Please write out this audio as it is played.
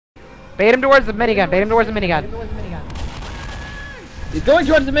Bait him towards the minigun. Bait him towards the minigun. He's going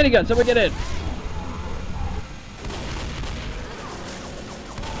towards the minigun. Someone get in.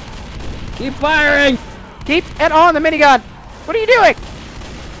 Keep firing. Keep and on the minigun. What are you doing?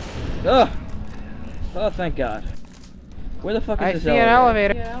 Ugh. Oh, thank God. Where the fuck is this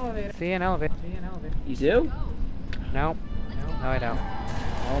elevator? elevator? See an elevator. You do? No. No, I don't.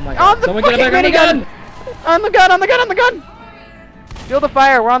 Oh my God. On the Someone get a fucking minigun! On the gun! On the gun! On the gun! Feel the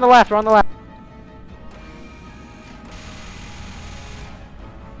fire. We're on the left. We're on the left.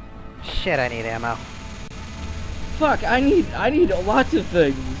 Shit! I need ammo. Fuck! I need lots of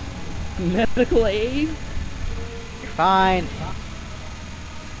things. Medical aid. You're fine.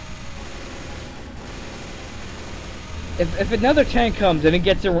 If another tank comes and it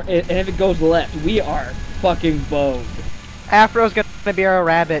gets and if it goes left, we are fucking boned. Afro's gonna be our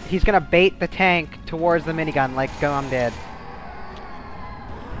rabbit. He's gonna bait the tank towards the minigun like Gum did.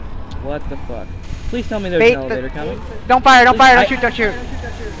 What the fuck? Please tell me there's an elevator coming. Don't fire! Don't fire! Don't shoot! Don't shoot!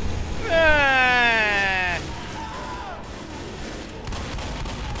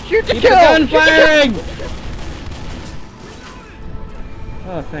 Shoot to Keep kill! the gun firing!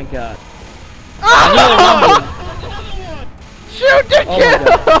 Oh, thank God. Oh! Shoot to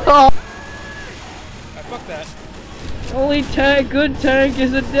kill! Fuck that. Only good tank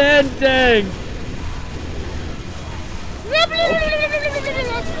is a dead tank!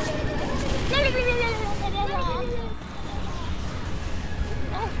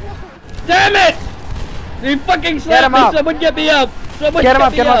 Damn it! You fucking slapped me! Someone get me up! Someone get him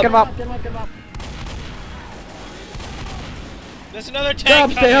up! Get him up! There's another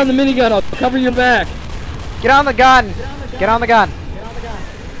tank. Stay on the minigun. I'll cover your back. Get on the gun! Get on the gun!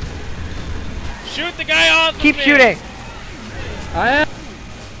 Shoot the guy on the Keep thing. shooting! I am.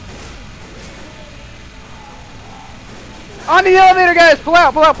 On the elevator, guys! Pull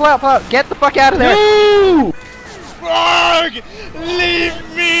out! Pull out! Pull out! Pull out! Get the fuck out of there! No! Frog!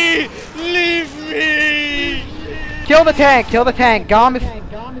 Leave me! Leave me! Kill the tank! Kill the tank! Gom is...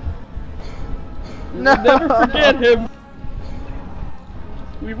 No! We'll never forget him.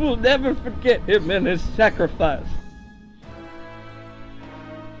 We will never forget him and his sacrifice.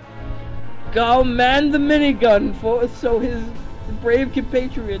 Go man the minigun so his brave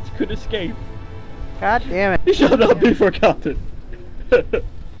compatriots could escape. God damn it! He shall not be forgotten.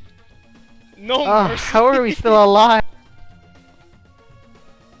 No Oh, mercy. how are we still alive?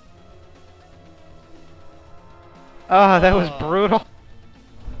 Oh, that was brutal.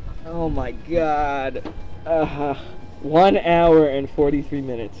 Oh my God. 1 hour and 43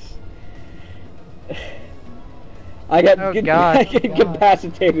 minutes. I got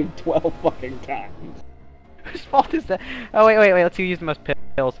incapacitated 12 fucking times. Whose fault is that? Oh wait, let's see who used the most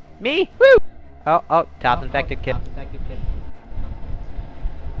pills. Me? Woo! Oh, top infected kid.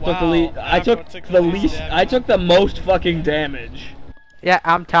 Wow, I took the most fucking damage. Yeah,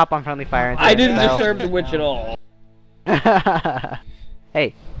 I'm top on friendly fire. I didn't disturb the witch at all.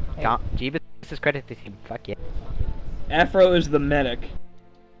 Hey, Jeebus is credit to team. Fuck yeah. Afro is the medic.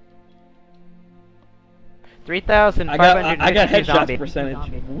 3,500. I got headshot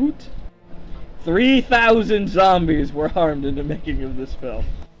percentage. Woot. 3,000 zombies were harmed in the making of this film.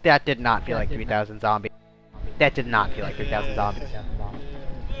 That did not feel like 3,000 zombies. That did not feel like 3,000 zombies.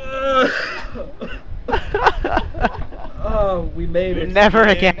 Oh, we made it. Never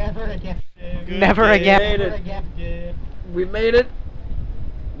again. Never again. We made it.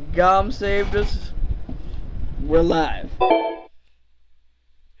 Gom saved us. We're live.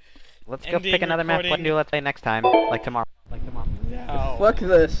 Let's go pick another map. Let's do Let's Play next time. Like tomorrow. No. Fuck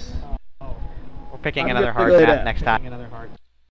this. We're picking another hard map next time.